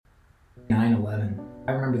9/11.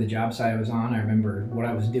 I remember the job site I was on. I remember what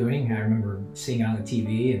I was doing. I remember seeing it on the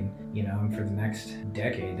TV, and for the next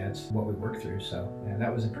decade, that's what we worked through. So yeah,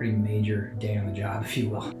 that was a pretty major day on the job, if you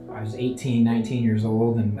will. I was 18, 19 years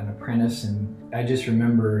old and an apprentice, and I just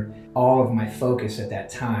remember all of my focus at that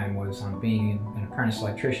time was on being an apprentice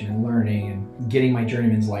electrician and learning and getting my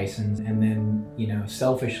journeyman's license. And then,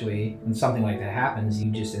 selfishly, when something like that happens,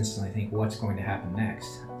 you just instantly think, what's going to happen next?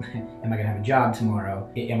 Am I going to have a job tomorrow?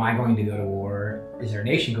 Am I going to go to war? Is our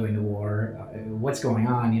nation going to war? What's going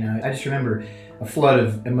on? I just remember a flood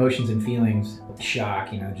of emotions and feelings,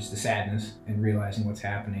 shock, just the sadness and realizing what's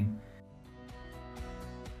happening.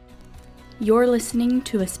 You're listening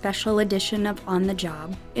to a special edition of On the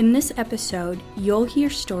Job. In this episode, you'll hear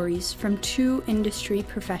stories from two industry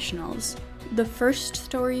professionals. The first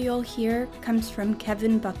story you'll hear comes from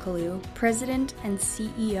Kevin Buckalew, President and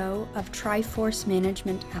CEO of Triforce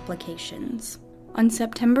Management Applications. On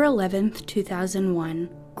September 11, 2001,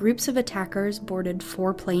 groups of attackers boarded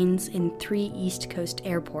 4 planes in 3 East Coast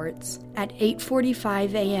airports. At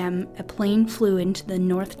 8:45 a.m., a plane flew into the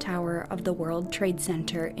North Tower of the World Trade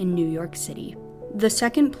Center in New York City. The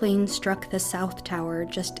second plane struck the South Tower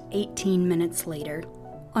just 18 minutes later.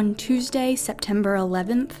 On Tuesday, September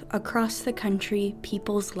 11th, across the country,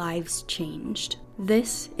 people's lives changed.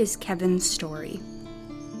 This is Kevin's story.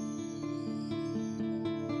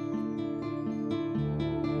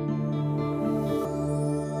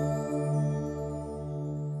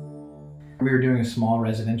 We were doing a small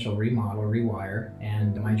residential remodel, rewire,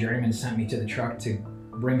 and my journeyman sent me to the truck to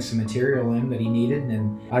bring some material in that he needed.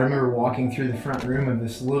 And I remember walking through the front room of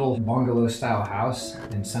this little bungalow-style house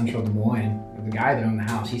in central Des Moines. The guy that owned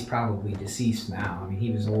the house, he's probably deceased now. I mean,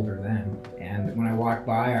 he was older then. And when I walked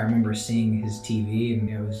by, I remember seeing his TV, and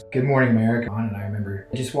it was Good Morning America on, and I remember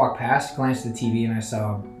I just walked past, glanced at the TV, and I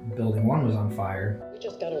saw Building 1 was on fire. We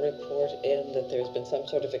just got a report in that there's been some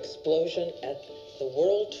sort of explosion at the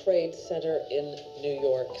World Trade Center in New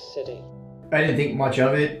York City. I didn't think much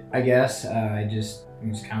of it, I guess. I just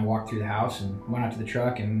kind of walked through the house and went out to the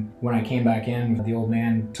truck, and when I came back in, the old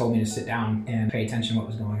man told me to sit down and pay attention to what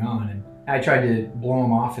was going on. And I tried to blow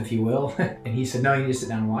him off, if you will, and he said, no, you need to sit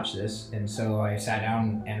down and watch this. And so I sat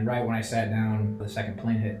down, and right when I sat down, the second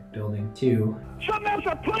plane hit Building 2. Something else,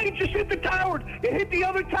 a plane just hit the tower. It hit the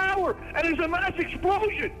other tower, and there's a mass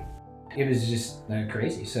explosion. It was just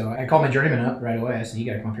crazy. So I called my journeyman up right away. I said, you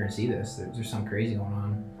gotta come up here and see this. There's something crazy going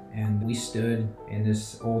on. And we stood in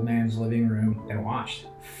this old man's living room and watched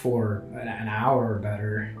for an hour or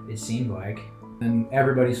better, it seemed like. And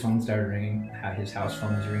everybody's phone started ringing. His house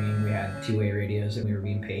phone was ringing. We had 2-way radios that we were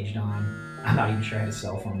being paged on. I'm not even sure I had a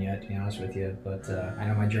cell phone yet, to be honest with you. But I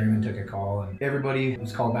know my journeyman took a call, and everybody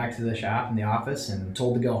was called back to the shop and the office and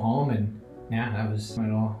told to go home. And yeah, that was when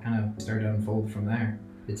it all kind of started to unfold from there.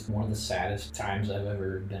 It's one of the saddest times I've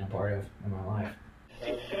ever been a part of in my life.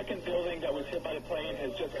 The second building that was hit by the plane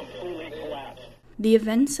has just completely collapsed. The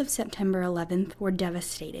events of September 11th were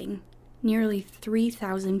devastating. Nearly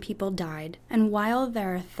 3,000 people died, and while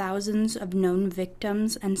there are thousands of known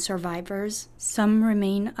victims and survivors, some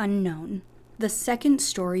remain unknown. The second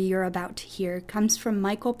story you're about to hear comes from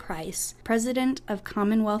Michael Price, president of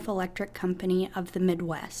Commonwealth Electric Company of the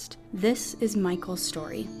Midwest. This is Michael's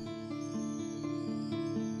story.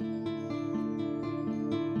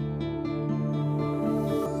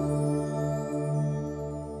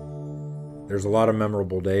 There's a lot of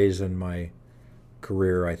memorable days in my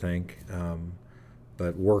career, I think,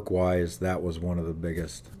 but work-wise, that was one of the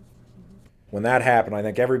biggest. When that happened, I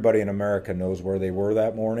think everybody in America knows where they were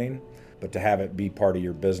that morning, but to have it be part of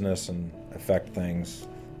your business and affect things,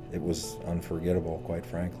 it was unforgettable, quite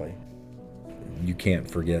frankly. You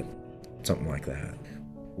can't forget something like that.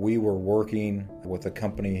 We were working with a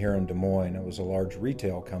company here in Des Moines. It was a large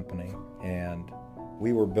retail company, and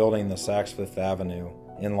we were building the Saks Fifth Avenue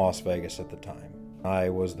in Las Vegas at the time. I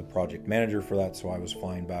was the project manager for that, so I was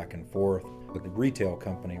flying back and forth. But the retail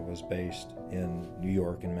company was based in New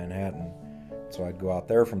York and Manhattan, so I'd go out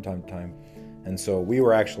there from time to time. And so we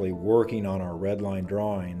were actually working on our red line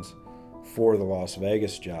drawings for the Las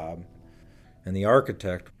Vegas job, and the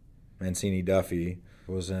architect, Mancini Duffy,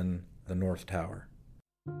 was in the North Tower.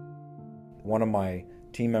 One of my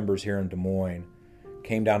team members here in Des Moines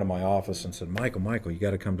came down to my office and said, Michael, you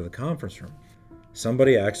got to come to the conference room.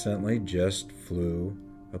 Somebody accidentally just flew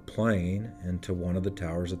a plane into one of the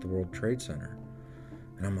towers at the World Trade Center.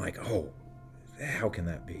 And I'm like, oh, how can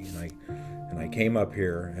that be? And I came up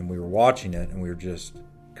here and we were watching it and we were just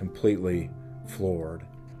completely floored.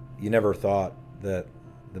 You never thought that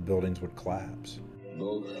the buildings would collapse.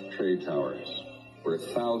 Both trade towers, where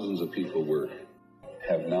thousands of people were,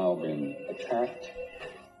 have now been attacked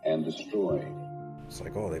and destroy. It's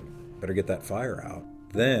like, oh, they better get that fire out.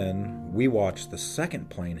 Then we watched the second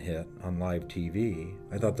plane hit on live TV.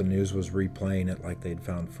 I thought the news was replaying it like they'd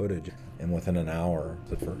found footage. And within an hour,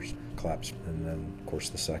 the first collapsed. And then, of course,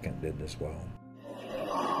 the second did as well.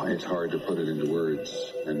 It's hard to put it into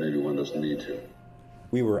words, and maybe one doesn't need to.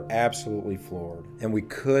 We were absolutely floored. And we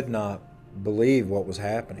could not believe what was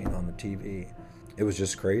happening on the TV. It was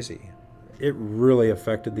just crazy. It really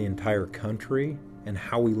affected the entire country and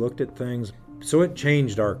how we looked at things. So it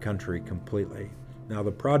changed our country completely. Now,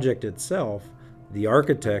 the project itself, the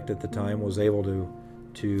architect at the time was able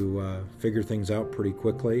to figure things out pretty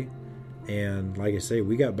quickly. And like I say,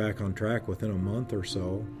 we got back on track within a month or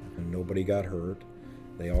so, and nobody got hurt.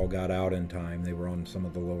 They all got out in time. They were on some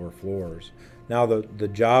of the lower floors. Now, the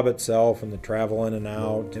job itself and the travel in and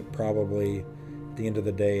out, it probably, at the end of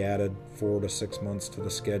the day, added 4 to 6 months to the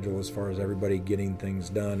schedule as far as everybody getting things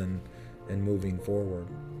done and moving forward.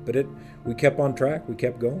 But we kept on track. We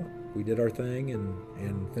kept going. We did our thing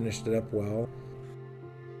and finished it up well.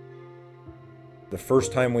 The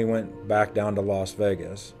first time we went back down to Las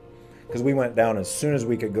Vegas, because we went down as soon as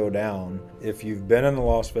we could go down. If you've been in the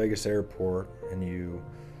Las Vegas airport and you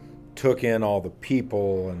took in all the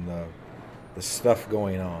people and the stuff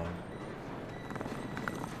going on,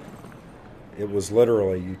 it was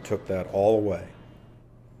literally, you took that all away.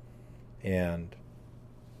 And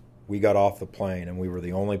we got off the plane, and we were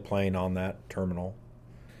the only plane on that terminal.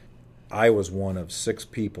 I was one of 6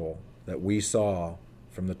 people that we saw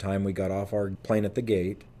from the time we got off our plane at the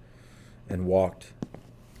gate and walked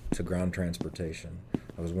to ground transportation.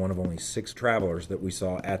 I was one of only 6 travelers that we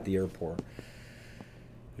saw at the airport.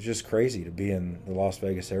 It was just crazy to be in the Las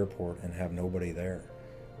Vegas airport and have nobody there.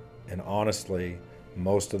 And honestly,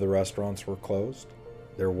 most of the restaurants were closed.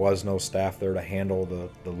 There was no staff there to handle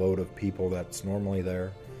the load of people that's normally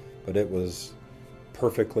there. But it was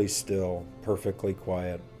perfectly still, perfectly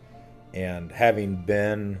quiet. And having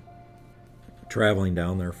been traveling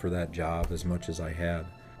down there for that job as much as I had,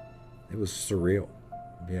 it was surreal.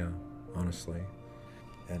 Yeah, honestly.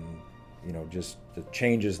 And, just the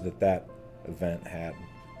changes that event had.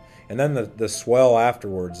 And then the swell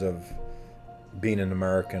afterwards of being an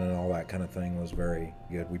American and all that kind of thing was very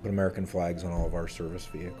good. We put American flags on all of our service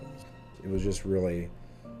vehicles. It was just really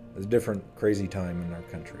a different, crazy time in our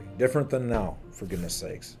country. Different than now, for goodness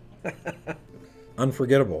sakes.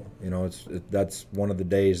 Unforgettable. That's one of the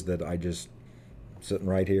days that I just sitting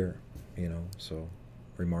right here, so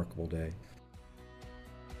remarkable day.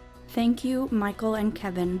 Thank you, Michael and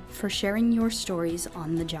Kevin, for sharing your stories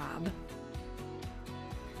on the job.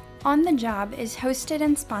 On the Job is hosted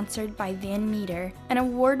and sponsored by Van Meter, an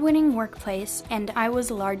award-winning workplace and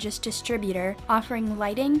Iowa's largest distributor, offering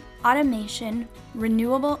lighting, automation,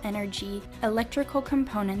 renewable energy, electrical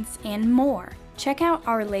components, and more. Check out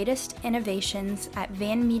our latest innovations at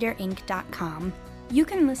vanmeterinc.com. You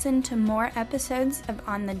can listen to more episodes of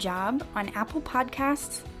On the Job on Apple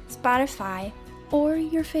Podcasts, Spotify, or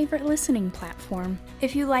your favorite listening platform.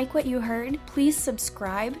 If you like what you heard, please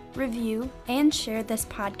subscribe, review, and share this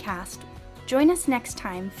podcast. Join us next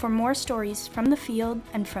time for more stories from the field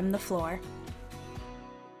and from the floor.